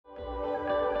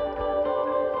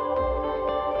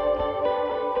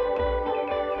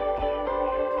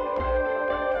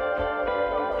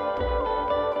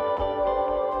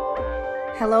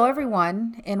Hello,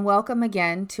 everyone, and welcome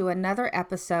again to another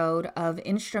episode of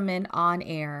Instrument on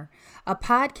Air, a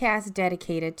podcast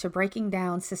dedicated to breaking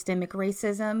down systemic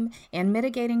racism and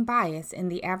mitigating bias in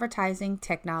the advertising,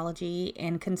 technology,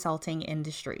 and consulting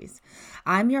industries.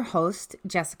 I'm your host,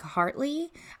 Jessica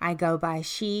Hartley. I go by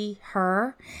she,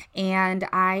 her, and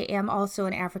I am also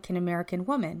an African American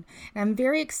woman. And I'm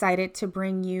very excited to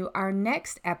bring you our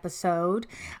next episode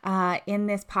in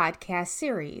this podcast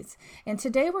series. And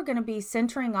today we're going to be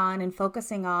centering on and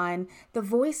focusing on the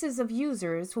voices of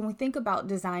users when we think about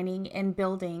designing and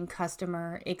building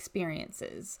customer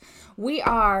experiences. We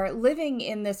are living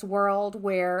in this world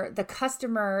where the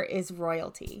customer is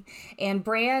royalty, and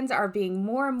brands are being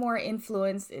more and more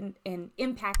influenced and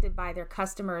impacted by their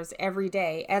customers every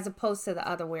day, as opposed to the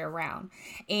other way around.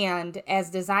 And as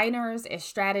designers, as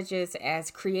strategists,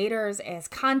 as creators, as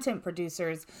content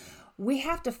producers, we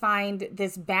have to find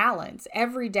this balance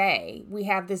every day. We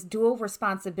have this dual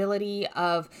responsibility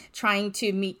of trying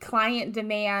to meet client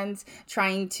demands,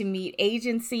 trying to meet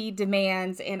agency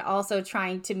demands, and also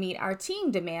trying to meet our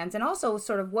team demands, and also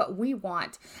sort of what we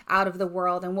want out of the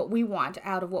world and what we want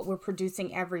out of what we're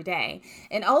producing every day.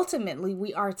 And ultimately,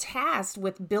 we are tasked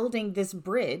with building this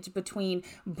bridge between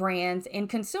brands and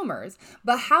consumers.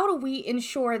 But how do we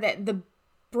ensure that the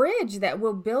bridge that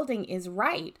we're building is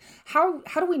right? How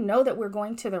do we know that we're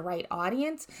going to the right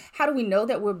audience? How do we know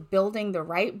that we're building the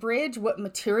right bridge? What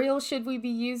materials should we be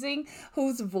using?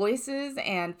 Whose voices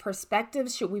and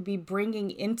perspectives should we be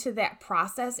bringing into that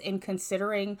process and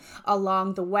considering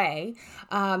along the way?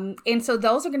 And so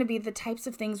those are going to be the types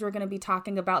of things we're going to be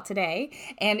talking about today.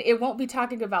 And it won't be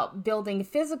talking about building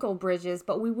physical bridges,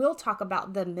 but we will talk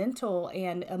about the mental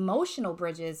and emotional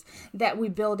bridges that we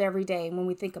build every day when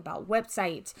we think about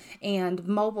websites and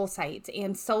mobile sites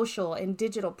and social and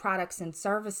digital products and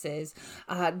services.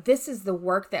 This is the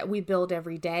work that we build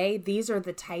every day. These are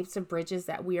the types of bridges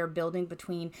that we are building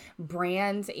between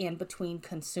brands and between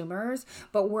consumers,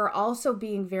 but we're also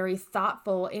being very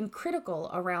thoughtful and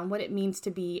critical around what it means to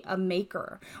be a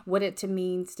maker, what it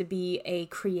means to be a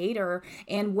creator,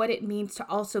 and what it means to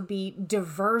also be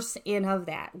diverse in of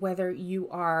that, whether you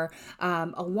are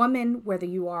a woman, whether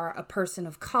you are a person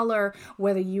of color,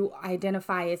 whether you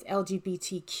identify as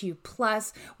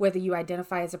LGBTQ+, whether you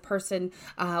identify as a person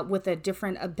with a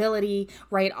different ability,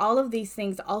 right? All of these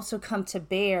things also come to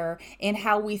bear in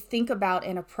how we think about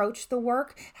and approach the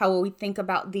work, how we think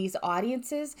about these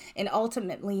audiences, and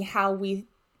ultimately how we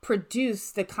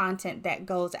produce the content that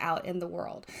goes out in the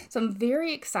world. So I'm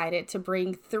very excited to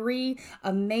bring three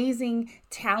amazing,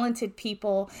 talented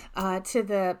people to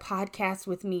the podcast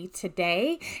with me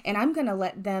today. And I'm going to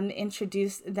let them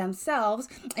introduce themselves,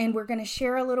 and we're going to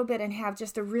share a little bit and have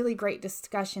just a really great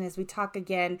discussion as we talk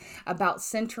again about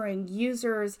centering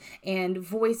users and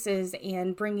voices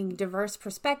and bringing diverse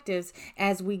perspectives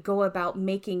as we go about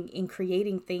making and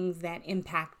creating things that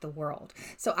impact the world.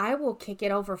 So I will kick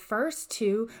it over first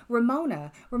to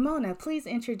Ramona. Ramona, please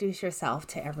introduce yourself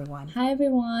to everyone. Hi,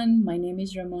 everyone. My name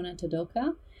is Ramona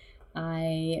Todoka.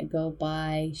 I go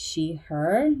by she,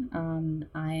 her.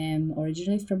 I am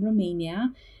originally from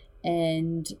Romania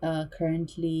and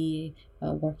currently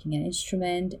working at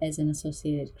Instrument as an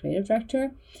associate creative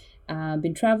director. I've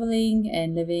been traveling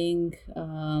and living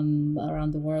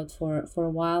around the world for a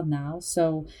while now.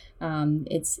 So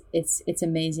it's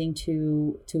amazing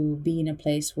to be in a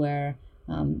place where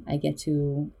I get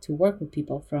to work with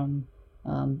people from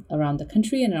around the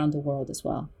country and around the world as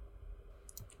well.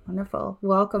 Wonderful.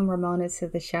 Welcome, Ramona, to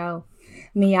the show.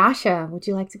 Miyasha, would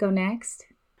you like to go next?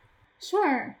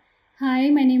 Sure. Hi,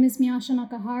 my name is Miyasha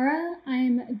Nakahara.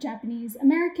 I'm Japanese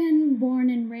American, born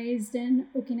and raised in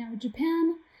Okinawa,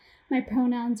 Japan. My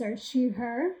pronouns are she,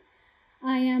 her.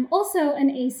 I am also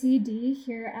an ACD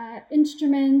here at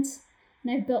Instrument,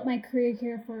 and I've built my career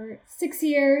here for 6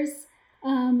 years.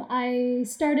 I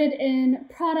started in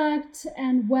product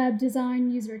and web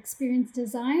design, user experience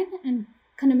design, and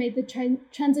kind of made the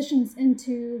transitions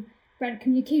into brand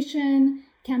communication,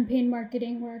 campaign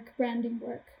marketing work, branding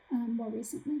work more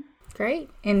recently. Great.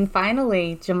 And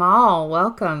finally, Jamal,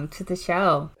 welcome to the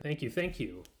show. Thank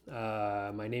you.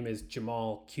 My name is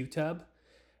Jamal Qtub,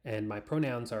 and my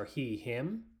pronouns are he,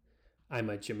 him. I'm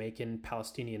a Jamaican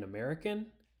Palestinian American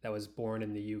that was born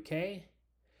in the UK.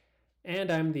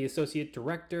 And I'm the associate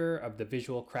director of the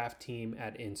visual craft team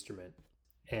at Instrument.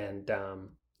 And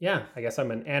I guess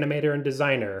I'm an animator and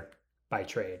designer by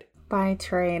trade. By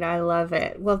trade. I love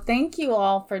it. Well, thank you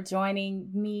all for joining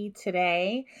me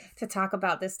today to talk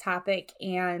about this topic.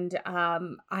 And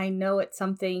I know it's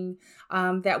something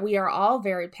that we are all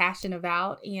very passionate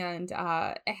about and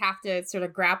have to sort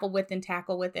of grapple with and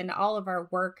tackle with in all of our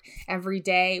work every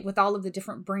day with all of the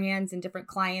different brands and different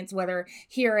clients, whether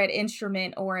here at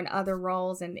Instrument or in other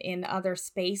roles and in other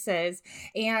spaces.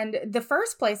 And the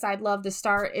first place I'd love to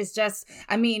start is just,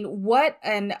 what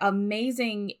an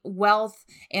amazing wealth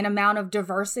and amount of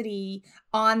diversity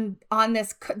on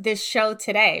this show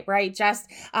today, right? Just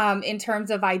in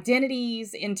terms of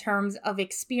identities, in terms of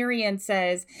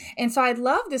experiences. And so I'd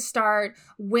love to start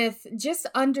with just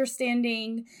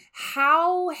understanding,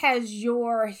 how has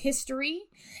your history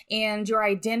and your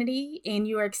identity and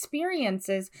your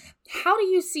experiences, how do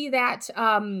you see that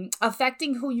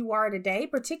affecting who you are today,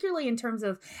 particularly in terms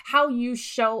of how you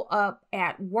show up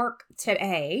at work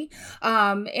today?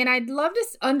 And I'd love to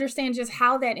understand just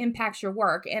how that impacts your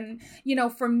work. And,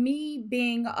 for me,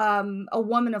 being a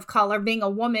woman of color, being a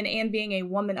woman and being a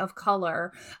woman of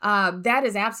color, that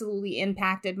has absolutely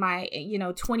impacted my,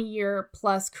 20-year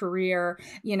plus career,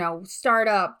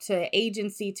 startup to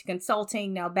agency to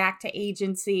consulting, now back to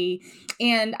agency.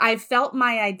 And I felt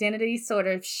my identity sort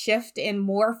of shift and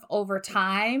morph over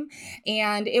time.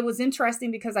 And it was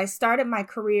interesting because I started my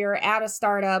career at a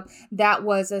startup that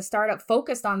was a startup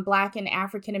focused on Black and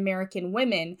African American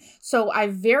women. So I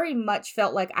very much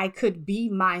felt like I could be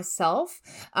myself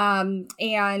and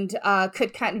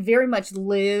could kind of very much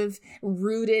live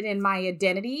rooted in my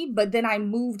identity. But then I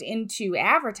moved into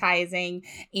advertising,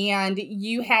 and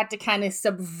you had to kind of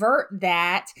subvert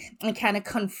that and kind of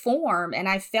conform. And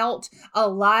I felt a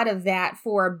lot of that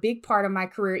for a big part of my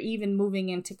career, even moving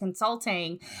into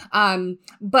consulting.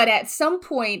 But at some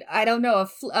point, I don't know,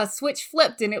 a switch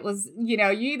flipped, and it was, you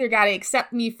either got to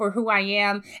accept me for who I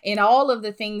am and all of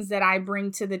the things that I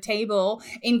bring to the table,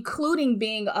 including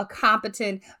being a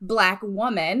competent Black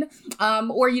woman,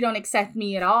 or you don't accept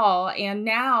me at all. And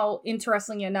now,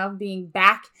 interestingly enough, being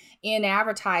back in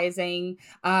advertising,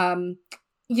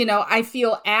 I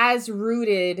feel as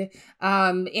rooted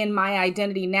in my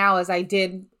identity now as I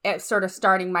did at sort of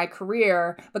starting my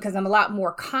career, because I'm a lot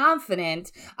more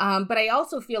confident. But I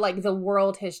also feel like the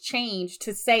world has changed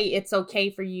to say it's okay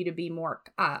for you to be more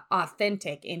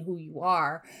authentic in who you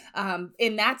are.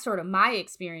 And that's sort of my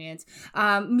experience.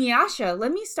 Miasha,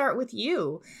 let me start with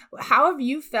you. How have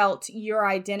you felt your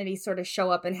identity sort of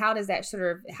show up, and how does that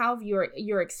how have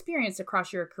your experience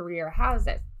across your career, how has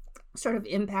that sort of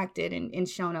impacted and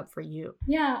shown up for you?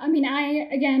 Yeah,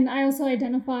 I also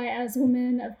identify as a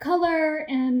woman of color,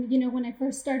 and when I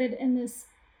first started in this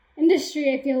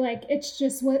industry, I feel like it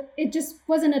just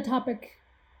wasn't a topic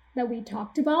that we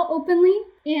talked about openly,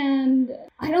 and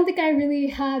I don't think I really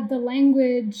had the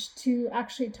language to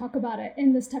actually talk about it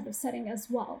in this type of setting as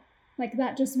well. Like,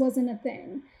 that just wasn't a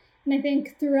thing. And I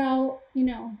think throughout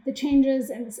the changes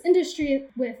in this industry,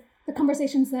 with the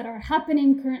conversations that are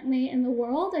happening currently in the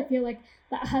world, I feel like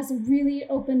that has really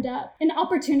opened up an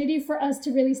opportunity for us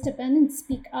to really step in and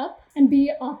speak up and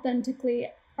be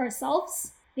authentically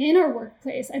ourselves in our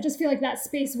workplace. I just feel like that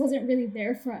space wasn't really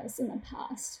there for us in the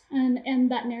past,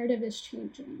 and that narrative is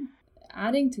changing.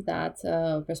 Adding to that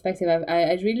perspective,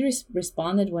 I really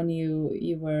responded when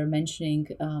you were mentioning,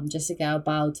 Jessica,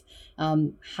 about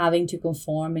having to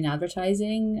conform in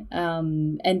advertising,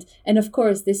 and of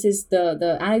course this is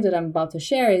the anecdote I'm about to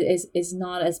share is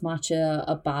not as much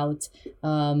about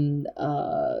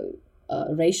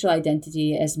racial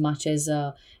identity as much as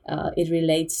it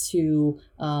relates to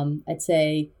I'd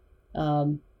say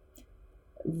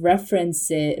reference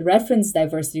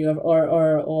diversity or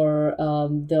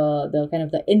the kind of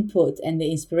the input and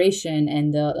the inspiration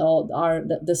and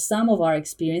the sum of our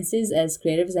experiences as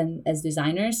creatives and as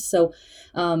designers. So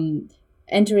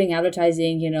entering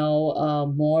advertising,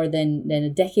 more than a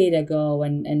decade ago,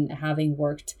 and having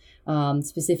worked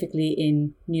specifically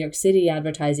in New York City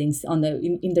advertising in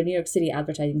the New York City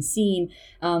advertising scene,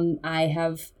 I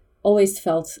have always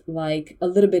felt like a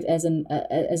little bit as an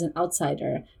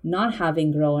outsider, not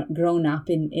having grown up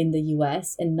in the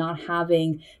US and not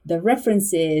having the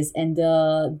references and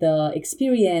the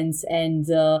experience and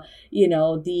the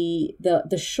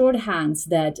shorthands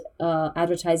that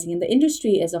advertising in the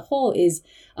industry as a whole is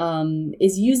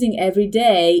using every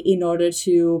day in order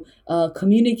to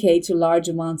communicate to large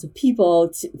amounts of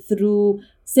people through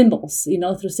symbols,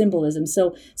 through symbolism.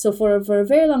 So for a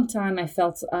very long time, I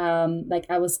felt like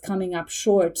I was coming up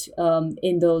short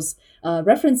in those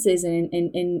references and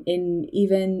in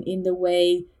even in the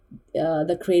way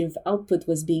the creative output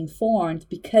was being formed,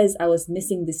 because I was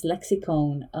missing this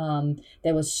lexicon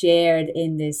that was shared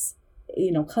in this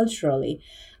culturally.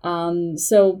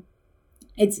 So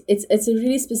it's a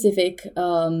really specific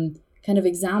kind of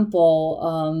example,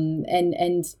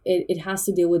 and it has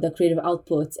to deal with the creative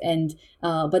output, and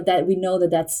but that we know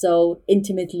that that's so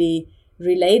intimately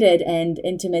related and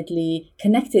intimately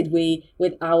connected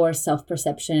with our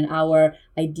self-perception, our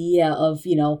idea of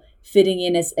fitting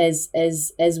in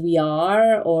as we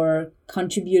are, or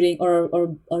contributing,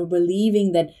 or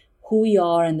believing that who we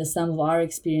are and the sum of our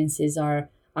experiences are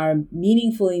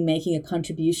meaningfully making a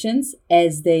contributions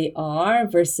as they are,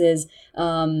 versus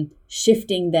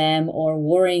shifting them or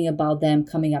worrying about them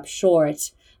coming up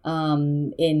short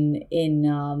in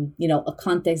a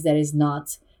context that is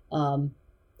not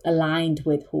aligned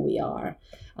with who we are.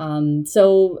 How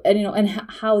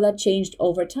that changed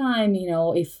over time.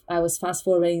 If I was fast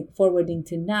forwarding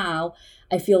to now,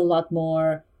 I feel a lot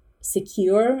more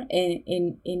secure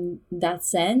in that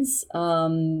sense,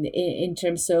 in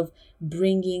terms of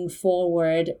bringing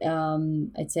forward,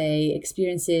 I'd say,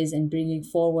 experiences, and bringing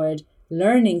forward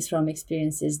learnings from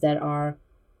experiences that are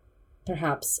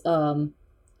perhaps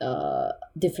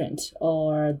different,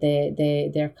 or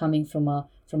they're coming from a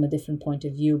different point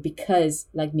of view, because,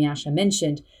 like Miasha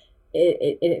mentioned,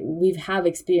 we have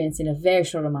experienced in a very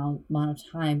short amount of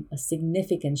time a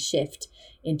significant shift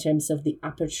in terms of the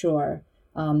aperture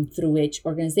through which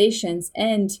organizations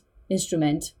and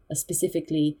Instrument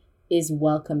specifically is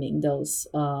welcoming those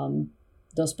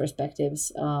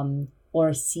perspectives,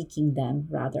 or seeking them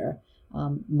rather,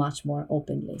 much more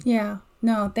openly. Yeah.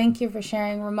 No, thank you for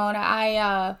sharing,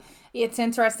 Ramona. It's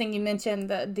interesting you mentioned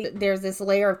there's this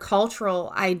layer of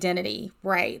cultural identity,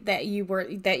 right? That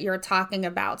you're talking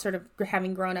about, sort of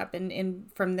having grown up in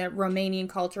from the Romanian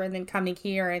culture and then coming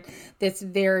here, and this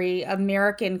very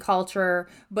American culture.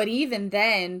 But even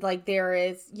then, like,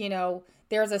 there's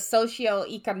a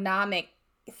socioeconomic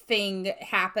thing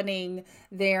happening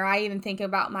there. I even think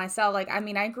about myself, like, I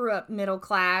mean, I grew up middle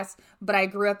class, but I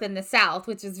grew up in the South,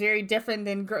 which is very different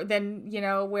than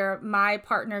where my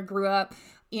partner grew up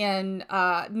in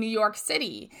New York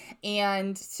City.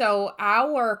 And so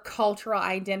our cultural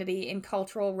identity and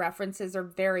cultural references are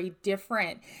very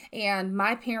different. And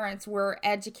my parents were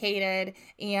educated,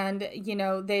 and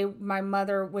my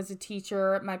mother was a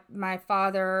teacher, my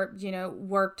father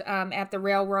worked at the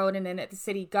railroad and then at the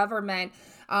city government,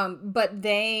 but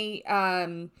they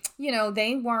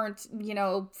they weren't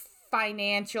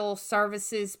financial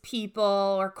services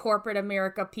people or corporate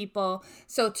America people.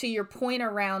 So to your point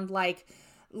around, like,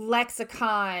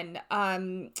 lexicon,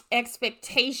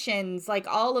 expectations, like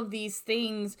all of these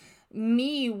things,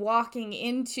 me walking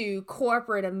into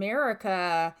corporate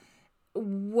America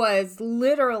was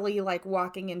literally like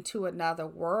walking into another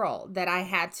world that I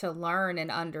had to learn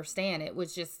and understand. It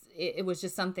was just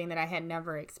something that I had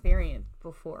never experienced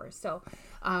before. So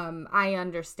I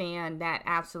understand that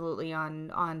absolutely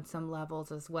on some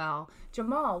levels as well.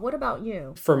 Jamal, what about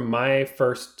you? For my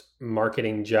first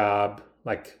marketing job,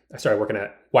 like, I started working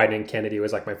at Wieden & Kennedy. It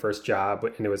was like my first job,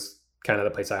 and it was kind of the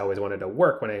place I always wanted to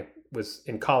work when I was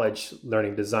in college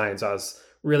learning design. So I was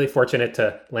really fortunate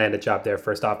to land a job there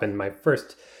first off. And my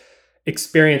first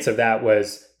experience of that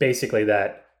was basically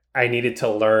that I needed to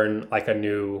learn like a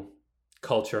new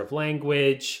culture of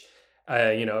language,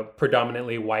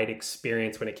 predominantly white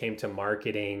experience when it came to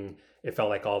marketing. It felt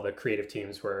like all the creative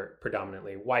teams were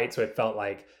predominantly white. So it felt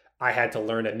like I had to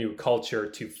learn a new culture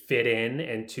to fit in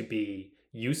and to be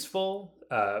useful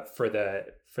for the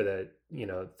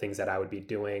things that I would be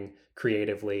doing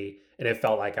creatively. And it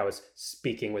felt like I was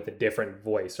speaking with a different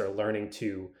voice, or learning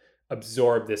to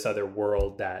absorb this other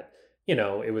world that,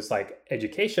 it was like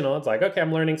educational. It's like, okay,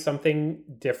 I'm learning something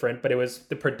different, but it was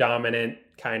the predominant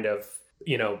kind of,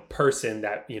 person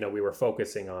that, we were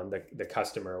focusing on, the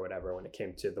customer or whatever, when it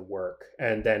came to the work.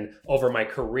 And then over my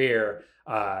career,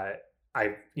 I,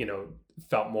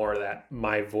 felt more that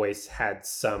my voice had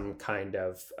some kind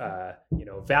of,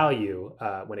 value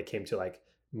when it came to like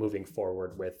moving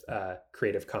forward with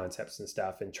creative concepts and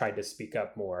stuff, and tried to speak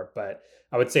up more. But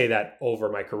I would say that over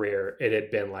my career, it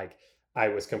had been like, I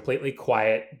was completely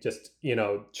quiet, just,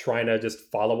 trying to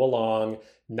just follow along,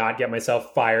 not get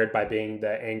myself fired by being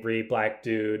the angry Black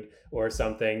dude or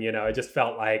something. It just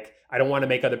felt like I don't want to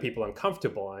make other people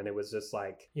uncomfortable. And it was just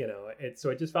like, so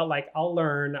it just felt like I'll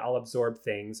learn, I'll absorb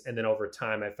things. And then over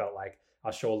time, I felt like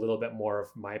I'll show a little bit more of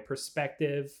my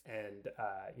perspective and,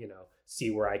 see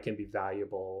where I can be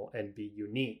valuable and be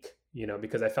unique,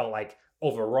 because I felt like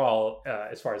overall,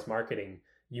 as far as marketing,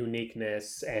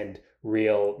 uniqueness and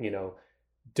real,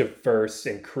 diverse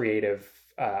and creative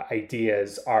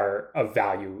ideas are of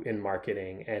value in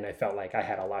marketing. And I felt like I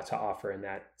had a lot to offer in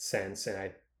that sense. And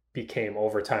I became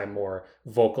over time more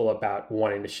vocal about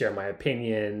wanting to share my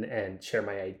opinion and share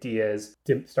my ideas,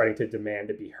 starting to demand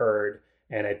to be heard.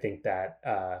 And I think that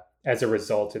as a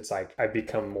result, it's like I've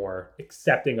become more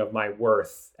accepting of my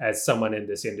worth as someone in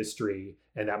this industry,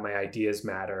 and that my ideas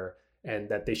matter and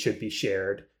that they should be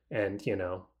shared. And,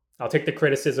 I'll take the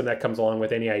criticism that comes along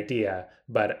with any idea,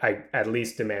 but I at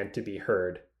least demand to be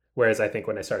heard. Whereas I think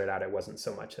when I started out, it wasn't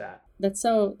so much that. That's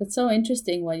so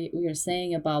interesting what you're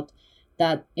saying about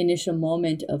that initial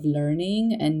moment of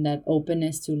learning and that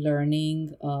openness to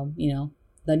learning,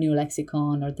 the new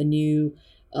lexicon or the new,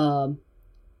 a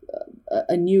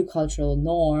new cultural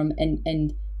norm.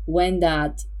 And when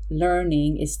that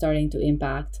learning is starting to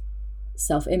impact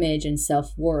self-image and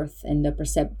self-worth and the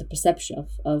perception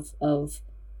of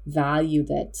value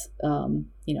that,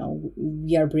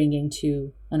 we are bringing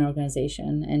to an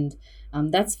organization.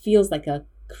 And that feels like a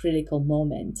critical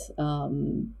moment,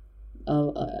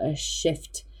 a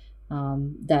shift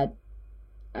that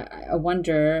I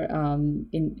wonder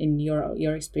in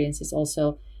your experiences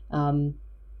also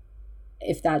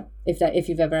if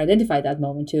you've ever identified that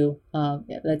moment too,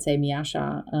 let's say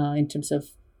Miasha, in terms of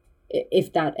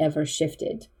if that ever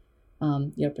shifted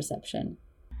your perception.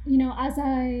 As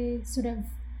I sort of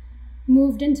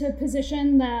moved into a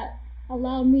position that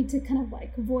allowed me to kind of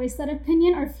like voice that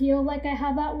opinion or feel like I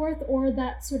have that worth or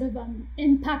that sort of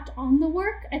impact on the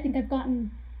work, I think I've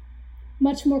gotten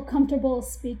much more comfortable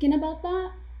speaking about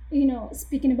that,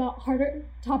 speaking about harder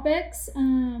topics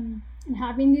and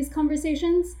having these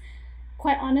conversations.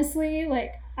 Quite honestly,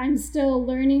 like I'm still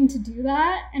learning to do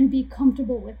that and be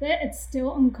comfortable with it. It's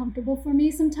still uncomfortable for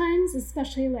me sometimes,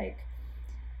 especially like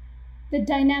the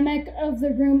dynamic of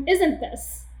the room isn't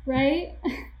this, right?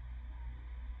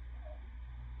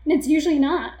 And it's usually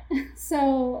not.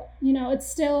 So, it's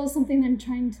still something I'm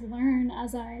trying to learn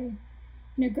as I,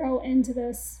 grow into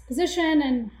this position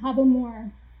and have a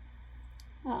more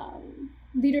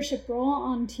leadership role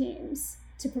on teams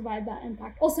to provide that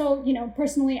impact. Also,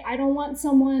 personally, I don't want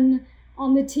someone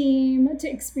on the team to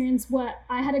experience what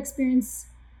I had experienced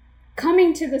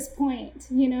coming to this point,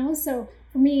 So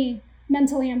for me,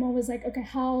 mentally, I'm always like, okay,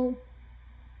 how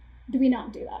do we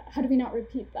not do that? How do we not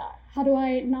repeat that? How do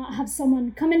I not have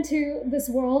someone come into this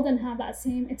world and have that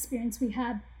same experience we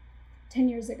had 10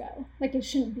 years ago? Like, it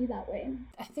shouldn't be that way.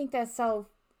 I think that's so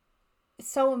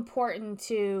important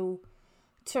to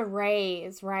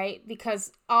raise, right?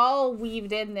 Because all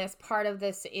weaved in this, part of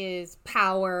this is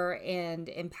power and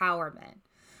empowerment,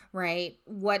 right?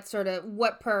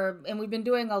 And we've been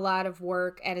doing a lot of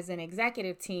work as an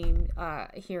executive team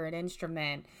here at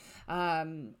Instrument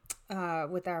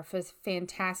with our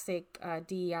fantastic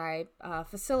DEI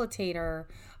facilitator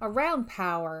around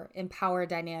power and power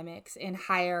dynamics and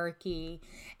hierarchy.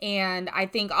 And I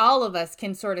think all of us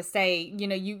can sort of say,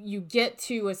 you get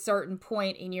to a certain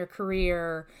point in your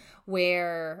career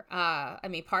where,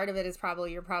 part of it is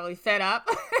you're probably fed up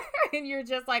and you're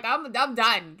just like, I'm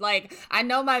done. Like, I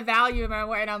know my value and my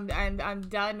worth, and I'm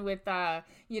done with,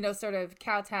 sort of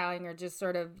kowtowing or just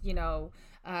sort of,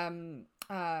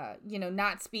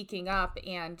 not speaking up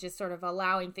and just sort of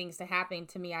allowing things to happen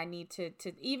to me. I need to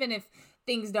even if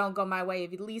things don't go my way,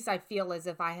 at least I feel as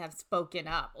if I have spoken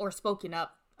up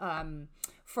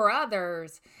for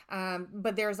others.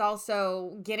 But there's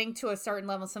also getting to a certain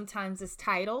level. Sometimes it's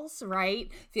titles, right?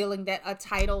 Feeling that a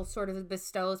title sort of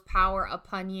bestows power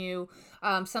upon you.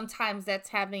 Sometimes that's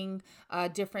having a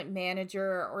different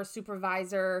manager or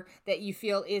supervisor that you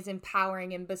feel is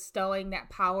empowering and bestowing that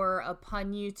power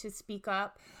upon you to speak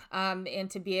up. And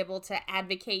to be able to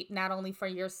advocate not only for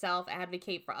yourself,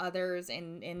 advocate for others.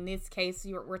 And in this case,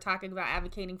 we're talking about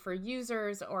advocating for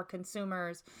users or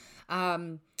consumers.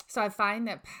 So I find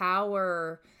that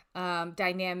power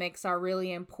dynamics are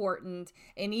really important.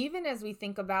 And even as we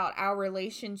think about our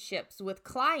relationships with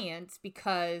clients,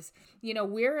 because,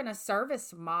 we're in a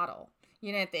service model.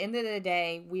 At the end of the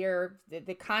day,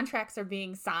 the contracts are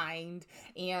being signed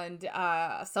and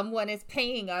someone is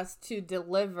paying us to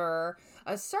deliver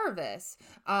a service.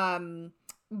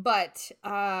 But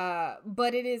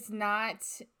it is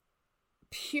not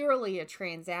purely a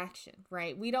transaction,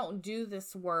 right? We don't do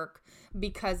this work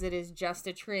because it is just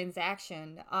a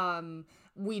transaction.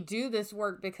 We do this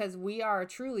work because we are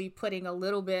truly putting a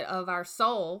little bit of our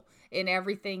soul in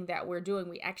everything that we're doing.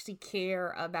 We actually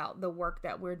care about the work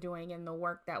that we're doing and the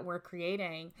work that we're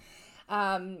creating.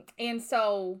 And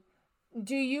so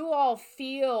do you all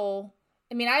feel,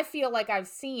 I feel like I've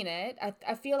seen it.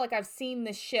 I feel like I've seen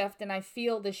the shift, and I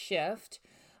feel the shift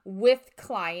with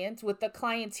the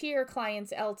clients here,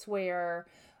 clients elsewhere,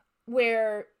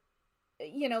 where,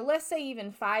 let's say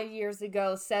even 5 years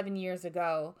ago, 7 years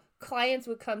ago, clients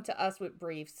would come to us with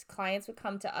briefs. Clients would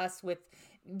come to us with,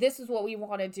 this is what we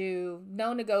want to do.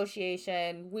 No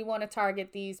negotiation. We want to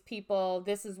target these people.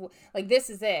 This is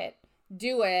it.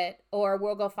 Do it, or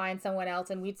we'll go find someone else.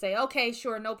 And we'd say, okay,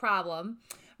 sure, no problem.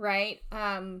 Right.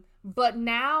 But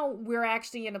now we're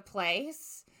actually in a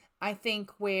place, I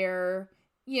think, where,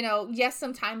 yes,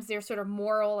 sometimes there's sort of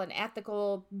moral and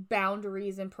ethical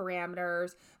boundaries and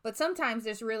parameters, but sometimes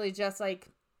there's really just like,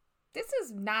 this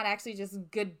is not actually just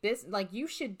good business. Like, you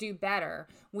should do better.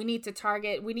 We need to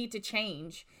target, we need to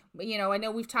change. I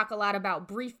know we've talked a lot about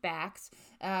briefbacks,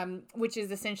 which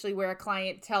is essentially where a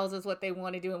client tells us what they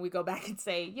want to do and we go back and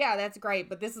say, yeah, that's great,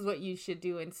 but this is what you should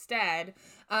do instead.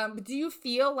 Do you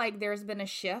feel like there's been a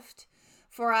shift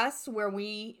for us where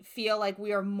we feel like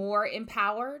we are more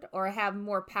empowered or have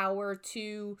more power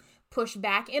to push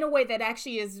back in a way that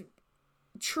actually is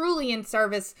truly in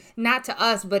service, not to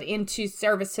us, but into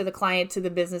service to the client, to the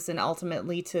business, and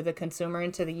ultimately to the consumer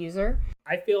and to the user?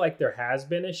 I feel like there has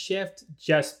been a shift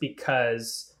just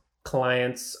because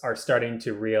clients are starting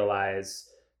to realize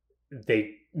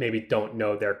they maybe don't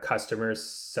know their customers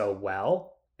so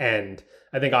well. And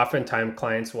I think oftentimes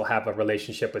clients will have a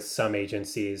relationship with some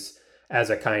agencies as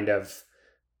a kind of,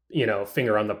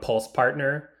 finger on the pulse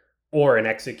partner or an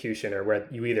executioner, where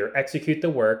you either execute the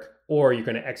work or you're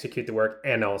going to execute the work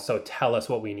and also tell us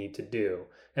what we need to do.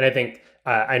 And I think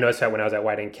I noticed that when I was at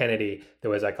Wieden Kennedy,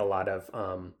 there was like a lot of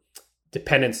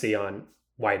dependency on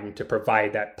Wieden to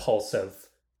provide that pulse of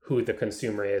who the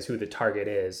consumer is, who the target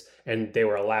is, and they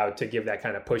were allowed to give that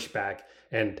kind of pushback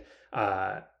and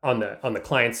on the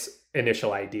client's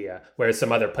initial idea, whereas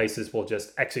some other places will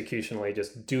just executionally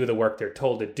just do the work they're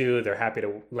told to do. They're happy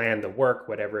to land the work,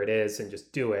 whatever it is, and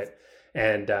just do it.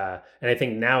 And I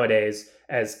think nowadays,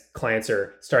 as clients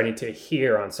are starting to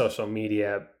hear on social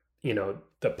media,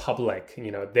 the public,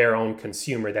 their own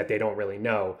consumer that they don't really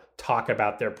know, talk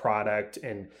about their product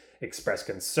and express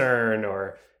concern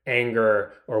or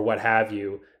anger or what have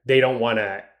you, they don't want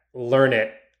to learn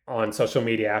it on social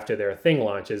media after their thing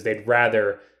launches. They'd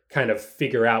rather kind of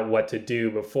figure out what to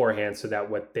do beforehand so that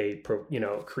what they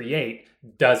create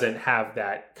doesn't have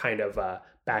that kind of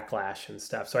backlash and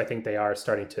stuff. So I think they are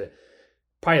starting to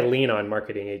probably lean on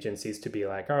marketing agencies to be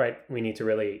like, all right, we need to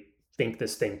really think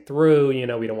this thing through. We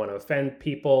don't want to offend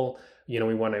people. We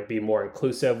want to be more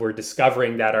inclusive. We're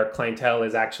discovering that our clientele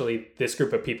is actually this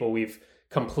group of people we've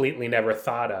completely never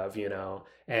thought of,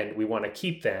 and we want to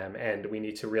keep them, and we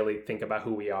need to really think about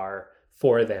who we are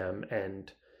for them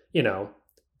and,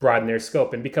 broaden their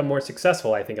scope and become more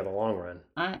successful, I think, in the long run.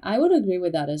 I would agree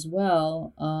with that as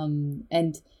well.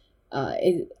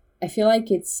 I feel like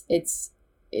it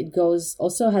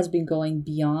has been going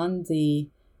beyond the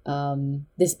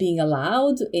this being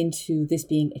allowed into this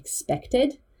being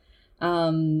expected,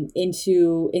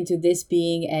 into this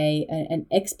being an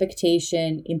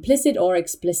expectation, implicit or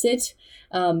explicit,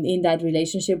 in that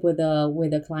relationship with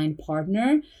a client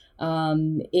partner,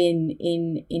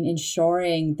 in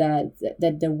ensuring that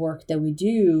the work that we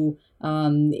do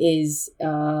is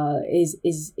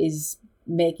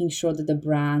making sure that the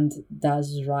brand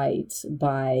does right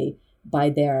by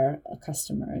their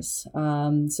customers.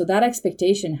 So that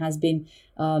expectation has been,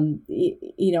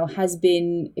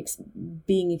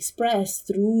 being expressed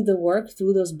through the work,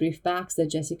 through those briefbacks that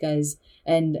Jessica is,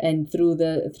 and through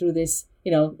this,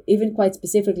 even quite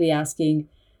specifically asking,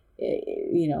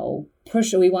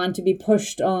 we want to be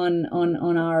pushed on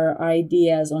our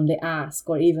ideas, on the ask,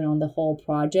 or even on the whole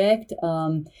project,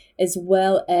 as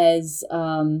well as,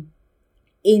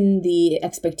 in the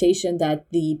expectation that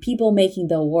the people making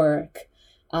the work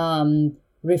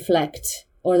reflect,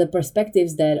 or the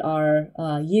perspectives that are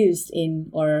used in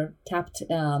or tapped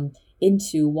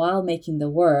into while making the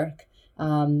work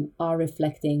are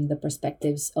reflecting the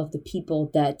perspectives of the people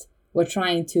that we're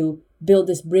trying to build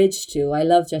this bridge to. I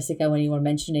love, Jessica, when you were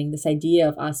mentioning this idea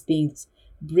of us being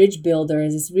bridge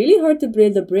builders. It's really hard to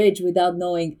build a bridge without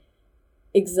knowing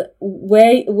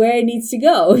where it needs to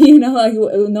go, like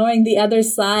knowing the other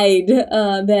side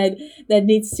that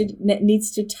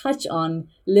needs to touch on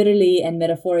literally and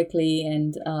metaphorically,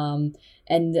 and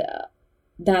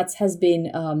that has been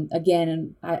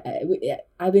again,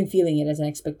 I've been feeling it as an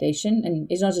expectation, and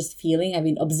it's not just feeling, I've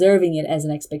been observing it as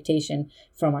an expectation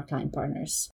from our client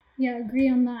partners. Yeah, agree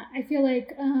on that. I feel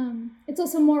like it's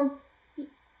also more,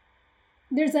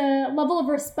 there's a level of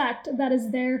respect that is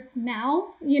there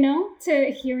now,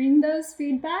 to hearing those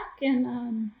feedback,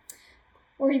 and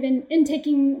or even in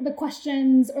taking the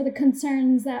questions or the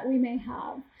concerns that we may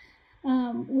have,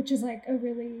 which is like a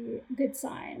really good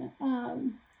sign.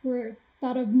 We're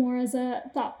thought of more as a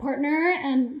thought partner,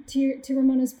 and to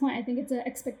Ramona's point, I think it's an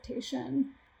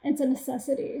expectation it's a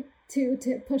necessity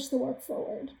to push the work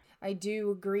forward. I do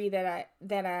agree that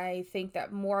I think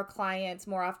that more clients,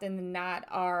 more often than not,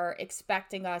 are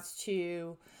expecting us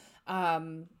to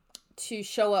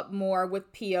show up more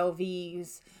with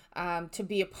POVs, to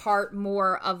be a part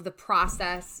more of the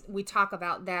process. We talk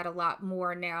about that a lot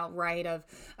more now, right? Of,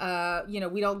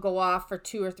 we don't go off for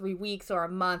 2 or 3 weeks or a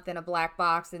month in a black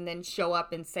box and then show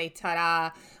up and say, ta-da.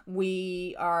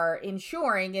 We are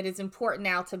ensuring it is important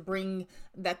now to bring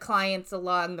the clients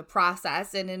along the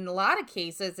process. And in a lot of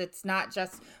cases, it's not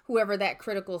just whoever that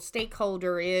critical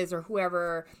stakeholder is or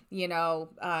whoever,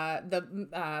 the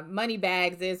money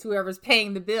bags is, whoever's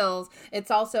paying the bills.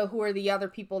 It's also who are the other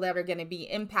people that are going to be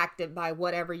impacted by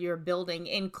whatever you're building,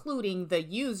 including the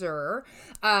user.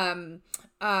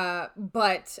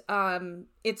 But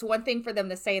it's one thing for them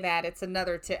to say that. It's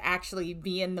another to actually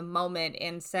be in the moment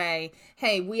and say,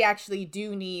 hey, we actually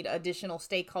do need additional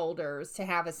stakeholders to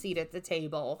have a seat at the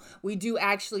table. We do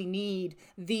actually need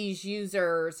these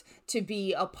users to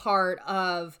be a part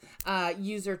of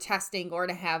user testing or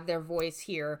to have their voice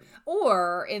here.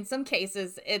 Or in some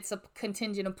cases, it's a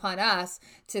contingent upon us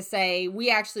to say,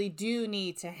 we actually do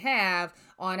need to have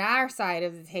on our side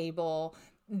of the table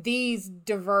these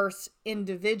diverse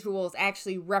individuals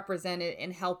actually represented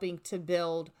in helping to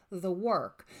build the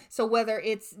work. So whether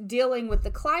it's dealing with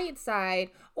the client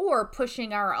side or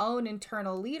pushing our own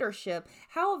internal leadership,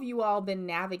 how have you all been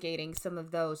navigating some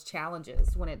of those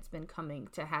challenges when it's been coming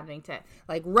to having to,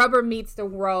 like, rubber meets the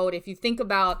road? If you think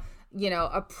about,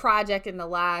 a project in the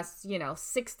last,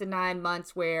 6 to 9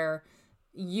 months where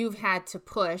you've had to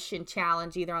push and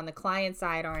challenge either on the client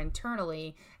side or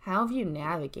internally, how have you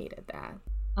navigated that?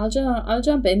 I'll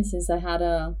jump in, since I had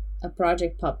a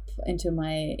project pop into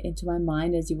my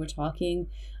mind as you were talking,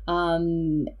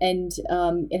 and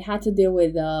it had to deal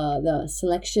with the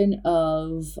selection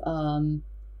of some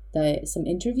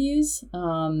interviews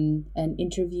and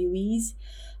interviewees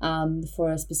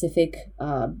for a specific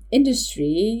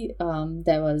industry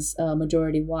that was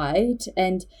majority white.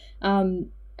 And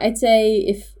I'd say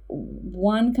if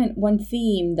one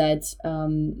theme that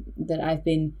I've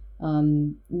been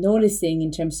noticing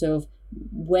in terms of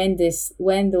when those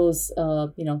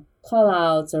call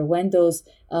outs or when those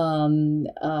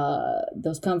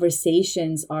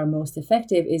conversations are most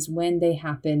effective is when they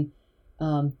happen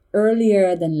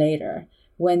earlier than later,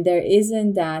 when there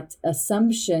isn't that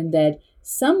assumption that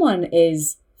someone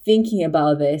is thinking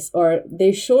about this, or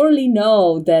they surely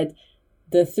know that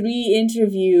the three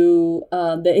interviews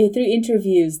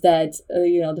that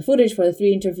the footage for the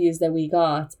 3 interviews that we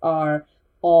got are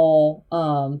all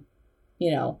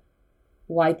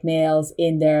white males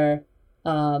in their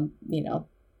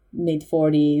mid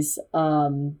 40s,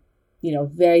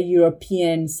 very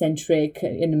European centric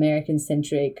and American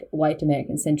centric, white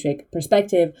American centric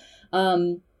perspective.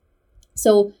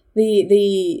 So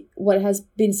the what has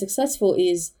been successful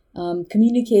is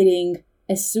communicating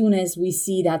as soon as we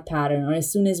see that pattern, or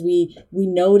as soon as we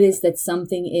notice that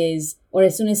something is, or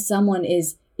as soon as someone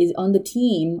is on the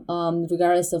team,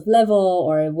 regardless of level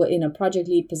or in a project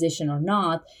lead position or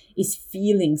not, is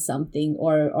feeling something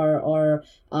or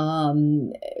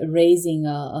raising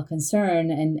a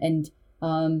concern, and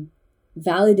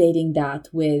validating that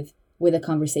with a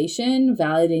conversation,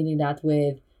 validating that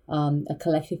with a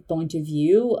collective point of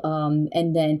view,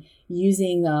 and then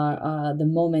using the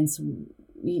moments,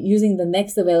 using the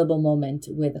next available moment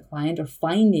with a client, or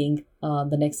finding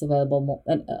the next available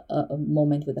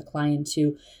moment with a client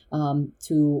to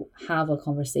have a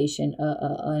conversation,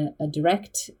 a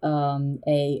direct,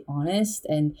 a honest,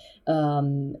 and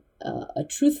a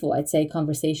truthful, I'd say,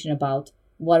 conversation about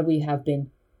what we have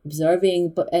been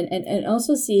observing, but and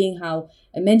also seeing how,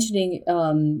 and mentioning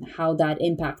how that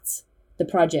impacts the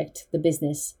project, the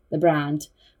business, the brand.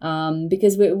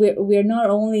 Because we're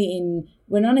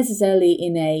not necessarily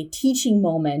in a teaching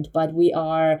moment, but we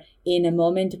are in a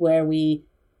moment where we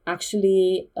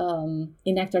actually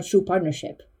enact our true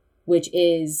partnership, which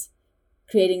is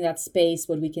creating that space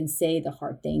where we can say the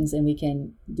hard things and we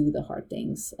can do the hard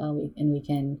things, and we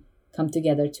can come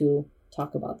together to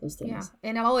talk about those things. Yeah,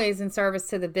 and always in service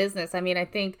to the business. I mean, I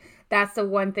think that's the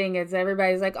one thing is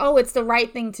everybody's like, oh, it's the right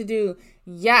thing to do.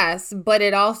 Yes, but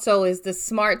it also is the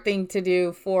smart thing to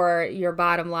do for your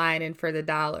bottom line and for the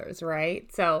dollars,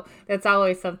 right? So that's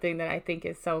always something that I think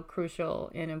is so crucial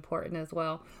and important as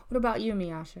well. What about you,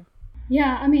 Miasha?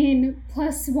 Yeah, I mean,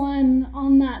 +1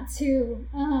 on that too.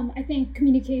 I think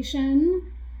communication,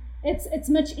 it's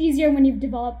much easier when you've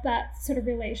developed that sort of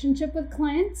relationship with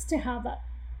clients to have that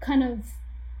kind of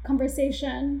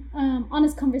conversation,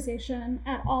 honest conversation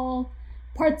at all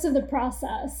parts of the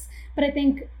process. But I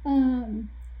think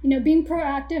being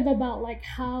proactive about like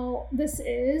how this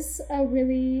is a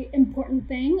really important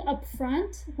thing up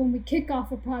front when we kick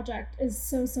off a project is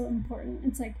so important.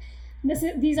 It's like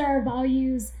these are our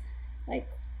values, like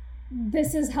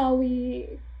this is how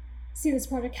we see this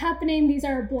project happening, these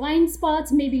are blind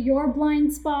spots, maybe your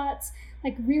blind spots,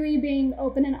 like really being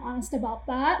open and honest about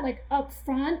that, like up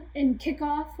front in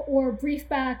kickoff or brief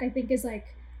back, I think is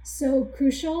like so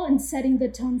crucial in setting the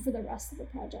tone for the rest of the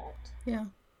project. Yeah.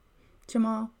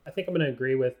 Jamal? I think I'm going to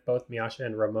agree with both Miasha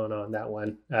and Ramona on that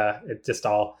one. It's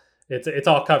all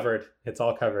covered. It's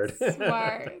all covered.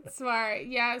 Smart.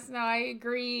 Yes, no, I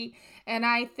agree. And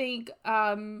I think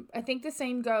the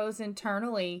same goes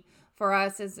internally for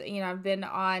us. As I've been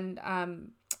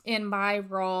on in my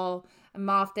role, I'm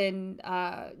often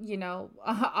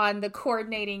on the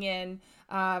coordinating end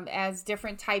as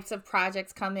different types of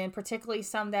projects come in, particularly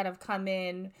some that have come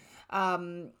in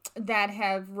that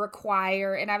have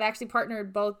required, and I've actually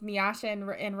partnered both Miasha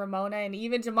and Ramona and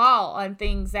even Jamal on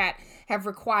things that have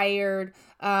required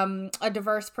a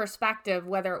diverse perspective,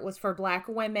 whether it was for Black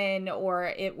women or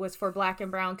it was for Black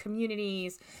and Brown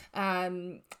communities,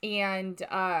 raising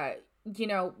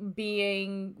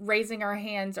our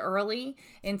hands early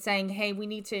and saying, hey, we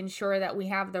need to ensure that we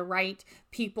have the right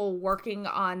people working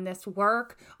on this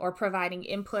work or providing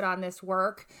input on this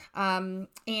work. And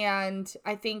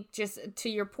I think, just to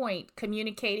your point,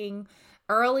 communicating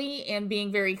early and being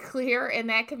very clear in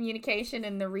that communication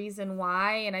and the reason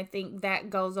why. And I think that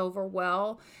goes over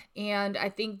well. And I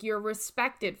think you're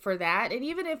respected for that. And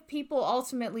even if people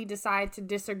ultimately decide to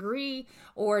disagree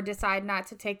or decide not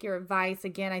to take your advice,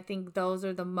 again, I think those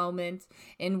are the moments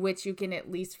in which you can at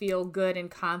least feel good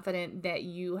and confident that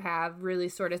you have really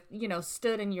sort of,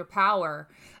 stood in your power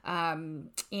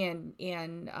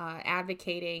in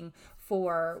advocating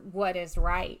for what is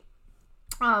right.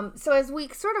 So as we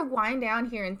sort of wind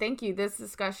down here, and thank you, this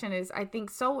discussion is, I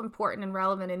think, so important and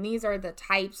relevant. And these are the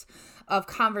types of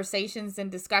conversations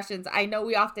and discussions I know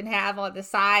we often have on the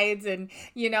sides and,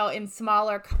 in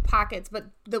smaller pockets. But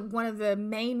one of the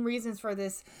main reasons for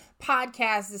this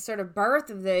podcast, the sort of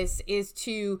birth of this, is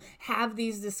to have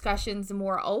these discussions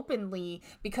more openly,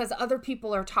 because other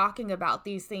people are talking about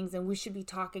these things and we should be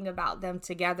talking about them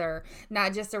together,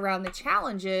 not just around the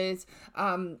challenges,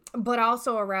 but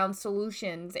also around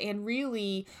solutions and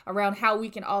really around how we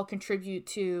can all contribute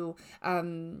to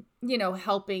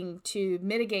helping to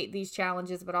mitigate these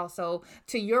challenges, but also,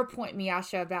 to your point,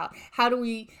 Miasha, about how do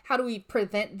we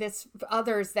prevent this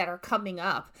others that are coming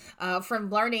up from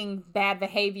learning bad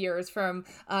behaviors, from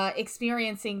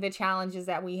experiencing the challenges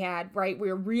that we had, right?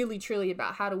 We're really truly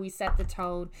about how do we set the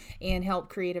tone and help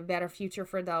create a better future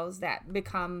for those that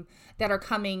are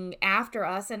coming after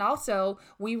us. And also,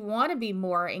 we want to be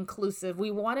more inclusive.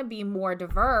 We want to be more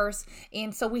diverse.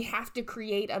 And so we have to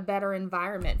create a better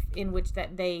environment in which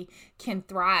that they can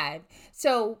thrive.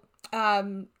 So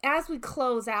as we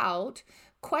close out,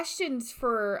 questions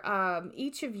for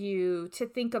each of you to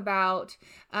think about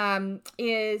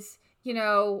is,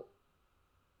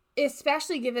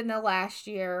 especially given the last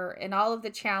year and all of the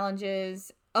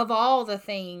challenges of all the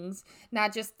things,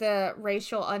 not just the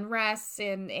racial unrest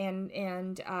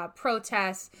and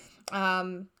protests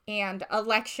and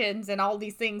elections and all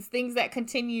these things that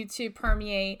continue to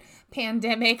permeate,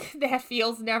 pandemic that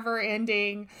feels never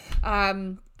ending.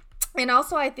 And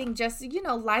also, I think just,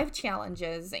 life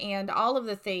challenges and all of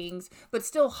the things, but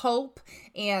still hope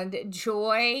and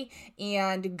joy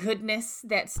and goodness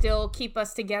that still keep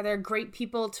us together, great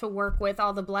people to work with,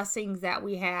 all the blessings that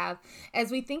we have.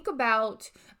 As we think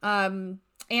about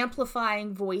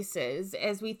amplifying voices,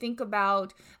 as we think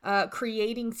about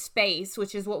creating space,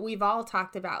 which is what we've all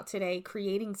talked about today,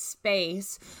 creating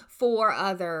space for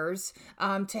others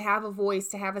to have a voice,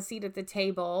 to have a seat at the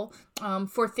table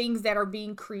for things that are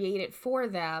being created for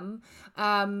them.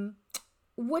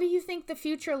 What do you think the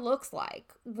future looks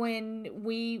like when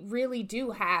we really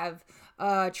do have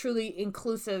a truly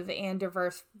inclusive and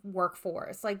diverse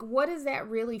workforce? Like, what does that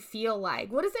really feel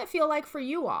like? What does that feel like for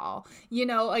you all?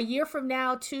 A year from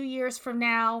now, 2 years from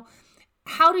now,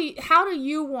 how do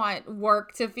you want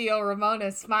work to feel?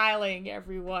 Ramona smiling,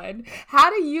 everyone.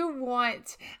 How do you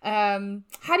want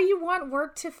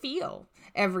work to feel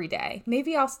every day?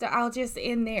 Maybe I'll just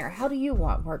end there. How do you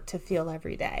want work to feel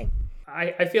every day?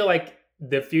 I feel like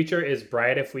the future is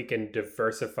bright if we can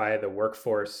diversify the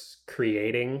workforce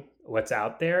creating what's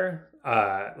out there.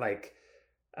 I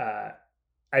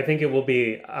think it will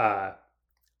be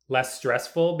less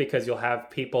stressful because you'll have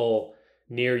people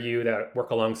near you that work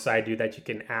alongside you that you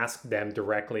can ask them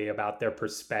directly about their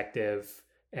perspective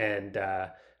and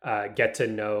get to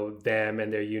know them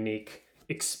and their unique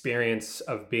experience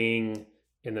of being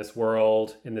in this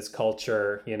world, in this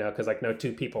culture, because like no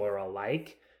two people are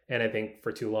alike. And I think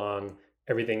for too long,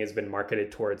 everything has been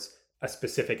marketed towards a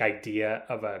specific idea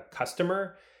of a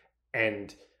customer.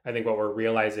 And I think what we're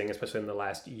realizing, especially in the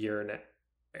last year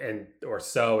and or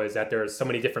so, is that there's so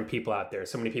many different people out there,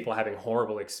 so many people having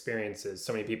horrible experiences,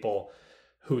 so many people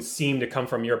who seem to come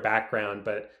from your background,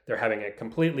 but they're having a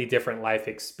completely different life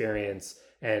experience.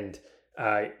 And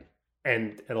a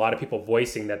lot of people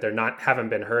voicing that haven't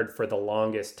been heard for the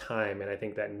longest time. And I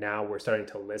think that now we're starting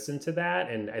to listen to that.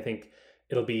 And I think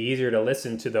it'll be easier to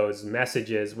listen to those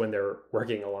messages when they're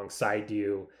working alongside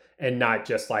you and not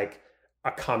just like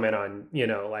a comment on,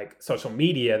 like social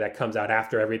media that comes out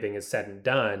after everything is said and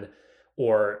done,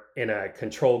 or in a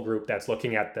control group that's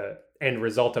looking at the end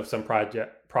result of some product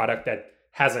that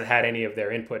hasn't had any of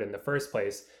their input in the first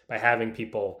place. By having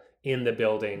people in the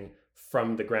building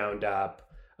from the ground up,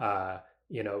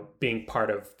 being part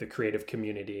of the creative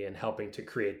community and helping to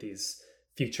create these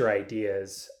future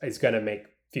ideas is going to make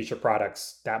future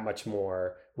products that much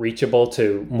more reachable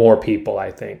to more people,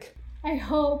 I think. I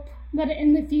hope that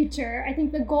in the future, I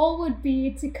think the goal would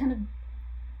be to kind of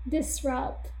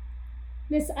disrupt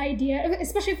this idea,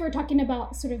 especially if we're talking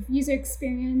about sort of user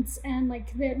experience and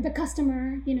like the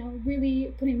customer,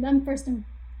 really putting them first and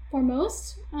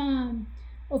foremost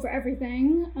over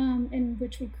everything in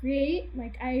which we create.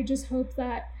 Like, I just hope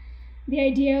that the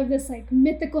idea of this like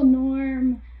mythical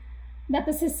norm that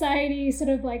the society sort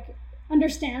of like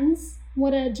understands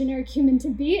what a generic human to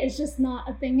be is just not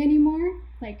a thing anymore.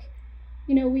 Like,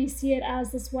 we see it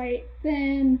as this white,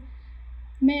 thin,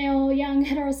 male, young,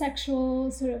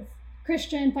 heterosexual, sort of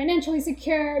Christian, financially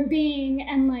secure being,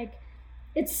 and like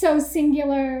it's so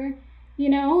singular,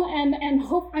 and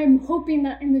I'm hoping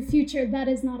that in the future that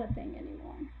is not a thing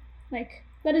anymore. Like,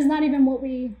 that is not even what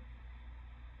we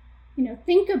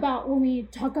think about when we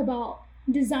talk about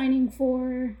designing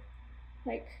for,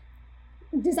 like,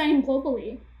 design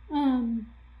globally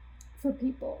for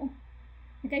people.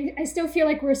 Like, I still feel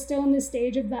like we're still in this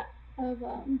stage of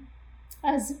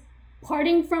as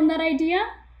parting from that idea.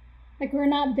 Like, we're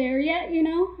not there yet,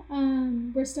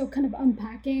 we're still kind of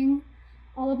unpacking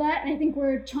all of that. And I think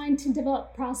we're trying to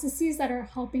develop processes that are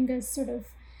helping us sort of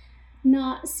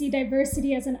not see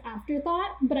diversity as an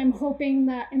afterthought, but I'm hoping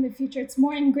that in the future it's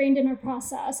more ingrained in our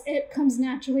process. It comes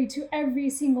naturally to every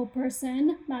single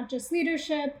person, not just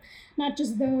leadership, not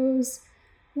just those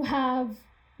who have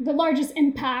the largest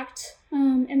impact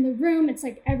in the room. It's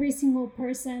like every single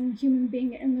person, human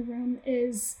being in the room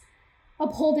is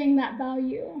upholding that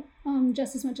value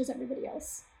just as much as everybody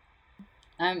else.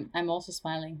 I'm also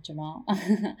smiling, Jamal.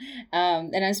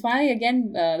 And I'm smiling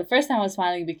again. The first time I was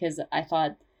smiling because I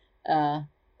thought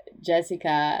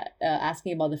Jessica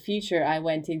asking about the future, I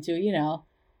went into,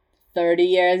 30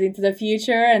 years into the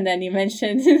future, and then you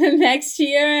mentioned the next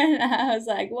year, and I was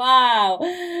like, wow,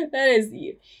 that is,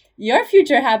 your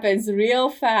future happens real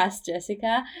fast,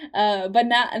 Jessica. But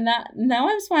now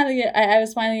I'm smiling. I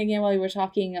was smiling again while we were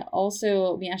talking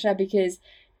also, Miasha, because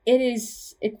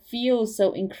it feels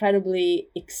so incredibly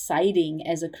exciting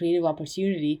as a creative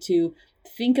opportunity to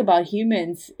think about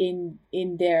humans in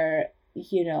their,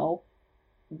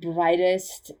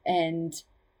 brightest and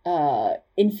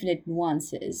infinite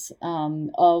nuances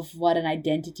of what an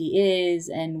identity is,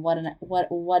 and what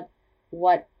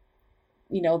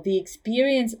the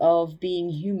experience of being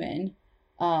human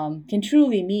can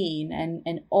truly mean,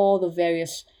 and all the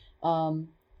various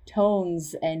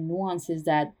tones and nuances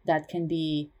that can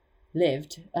be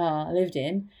lived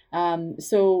in.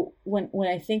 So when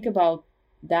I think about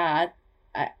that,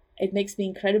 it makes me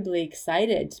incredibly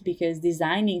excited, because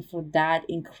designing for that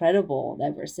incredible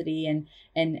diversity and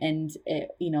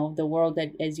the world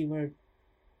that, as you were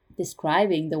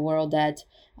describing, the world that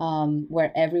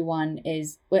where everyone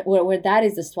is, where that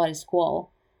is the status quo,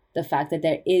 the fact that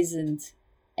there isn't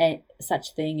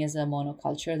such thing as a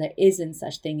monoculture, there isn't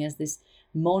such thing as this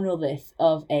monolith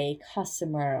of a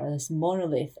customer or this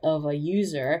monolith of a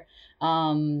user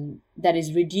that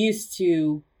is reduced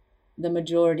to the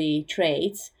majority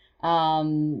traits.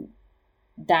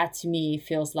 That to me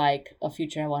feels like a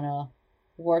future I want to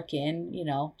work in,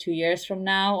 2 years from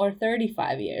now or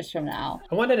 35 years from now.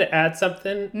 I wanted to add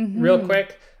something real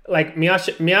quick. Like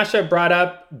Miasha brought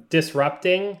up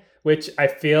disrupting, which I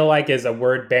feel like is a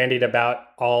word bandied about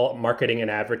all marketing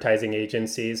and advertising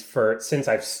agencies since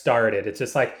I've started. It's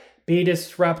just like, be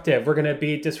disruptive. We're going to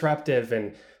be disruptive.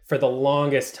 And for the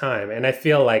longest time. And I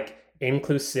feel like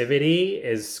inclusivity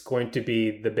is going to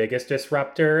be the biggest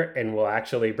disruptor and will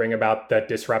actually bring about the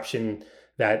disruption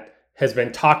that has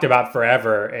been talked about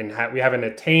forever. And we haven't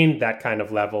attained that kind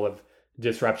of level of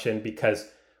disruption because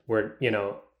we're,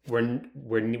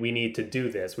 we need to do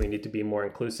this. We need to be more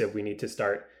inclusive. We need to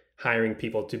start hiring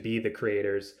people to be the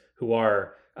creators who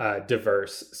are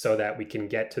diverse, so that we can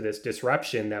get to this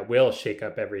disruption that will shake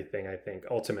up everything, I think,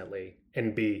 ultimately,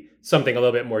 and be something a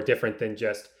little bit more different than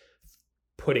just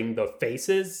putting the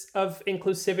faces of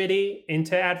inclusivity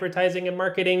into advertising and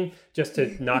marketing just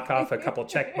to knock off a couple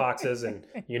check boxes and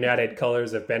United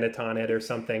Colors of Benetton it or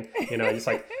something. Just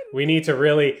like, we need to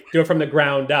really do it from the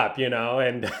ground up,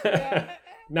 and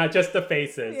not just the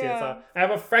faces. Yeah. I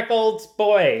have a freckled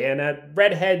boy and a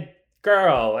redhead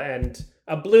girl and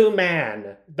a blue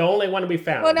man, the only one we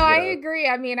found. Well, no, I agree.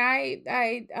 I mean,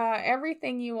 I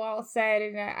everything you all said,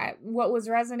 and what was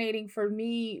resonating for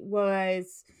me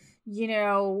was,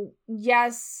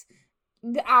 yes,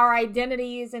 our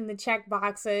identities and the check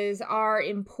boxes are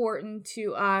important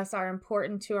to us, are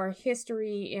important to our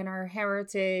history and our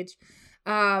heritage,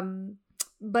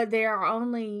 but they are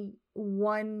only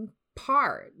one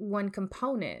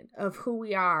component of who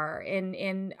we are,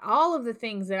 and all of the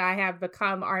things that I have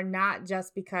become are not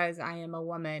just because I am a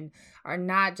woman, are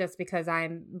not just because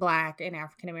I'm Black and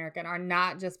African American, are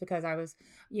not just because I was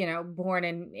born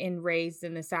and raised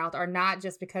in the South, are not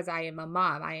just because I am a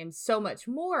mom. I am so much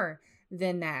more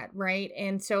than that, right?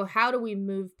 And so how do we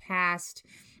move past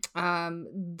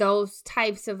those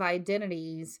types of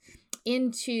identities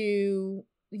into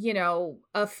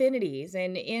affinities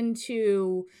and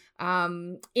into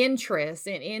interests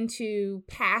and into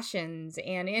passions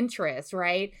and interests,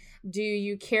 right? Do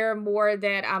you care more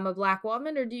that I'm a Black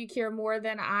woman, or do you care more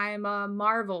than I'm a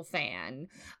Marvel fan?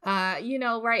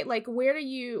 Right? Like,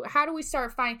 how do we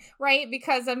start finding, right?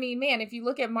 Because I mean, man, if you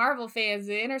look at Marvel fans,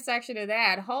 the intersection of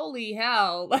that, holy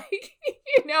hell, like,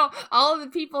 all of the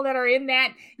people that are in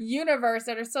that universe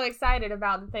that are so excited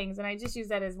about the things. And I just use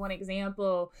that as one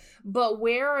example. But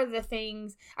where are the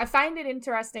things? I find it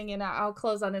interesting, and I'll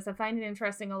close on this. I find it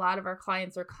interesting. A lot of our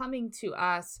clients are coming to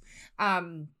us,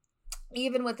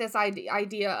 even with this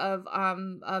idea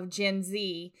of Gen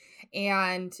Z,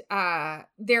 and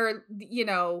they're,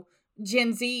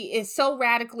 Gen Z is so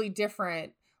radically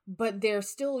different, but they're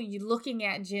still looking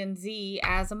at Gen Z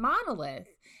as a monolith.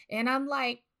 And I'm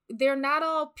like, they're not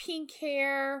all pink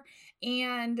hair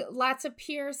and lots of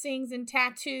piercings and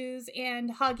tattoos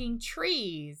and hugging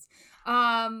trees.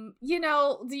 We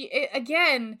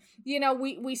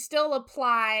still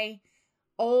apply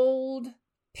old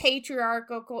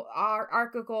patriarchal,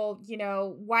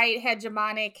 white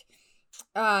hegemonic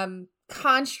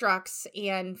constructs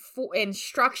and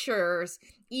structures,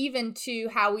 even to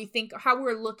how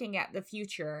we're looking at the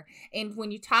future. And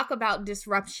when you talk about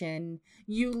disruption,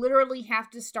 you literally have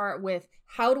to start with,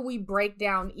 how do we break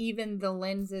down even the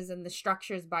lenses and the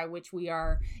structures by which we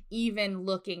are even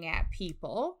looking at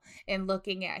people and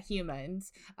looking at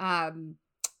humans? And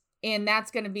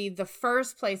that's going to be the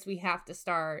first place we have to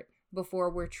start before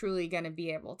we're truly going to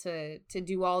be able to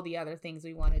do all the other things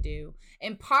we want to do.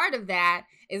 And part of that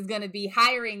is going to be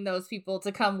hiring those people to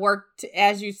come work,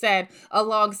 as you said,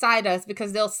 alongside us,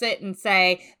 because they'll sit and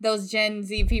say, those Gen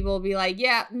Z people will be like,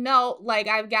 yeah, no, like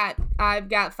I've got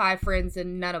 5 friends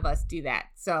and none of us do that.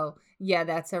 So yeah,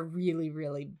 that's a really,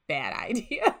 really bad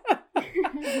idea.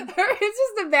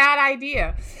 It's just a bad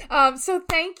idea. So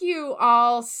thank you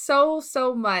all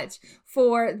so much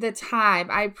for the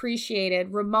time. I appreciate it.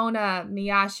 Ramona,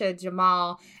 Miasha,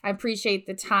 Jamal, I appreciate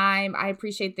the time. I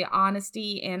appreciate the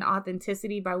honesty and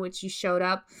authenticity by which you showed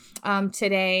up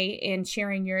today and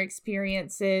sharing your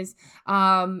experiences,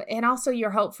 and also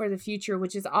your hope for the future,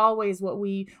 which is always what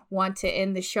we want to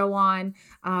end the show on.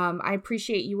 I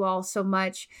appreciate you all so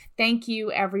much. Thank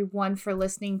you, everyone, for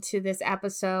listening to this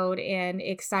episode, and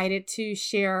excited to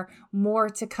share more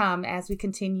to come as we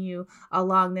continue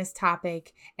along this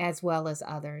topic as well as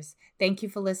others. Thank you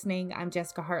for listening. I'm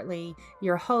Jessica Hartley,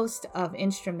 your host of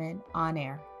Instrument on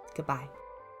Air. Goodbye.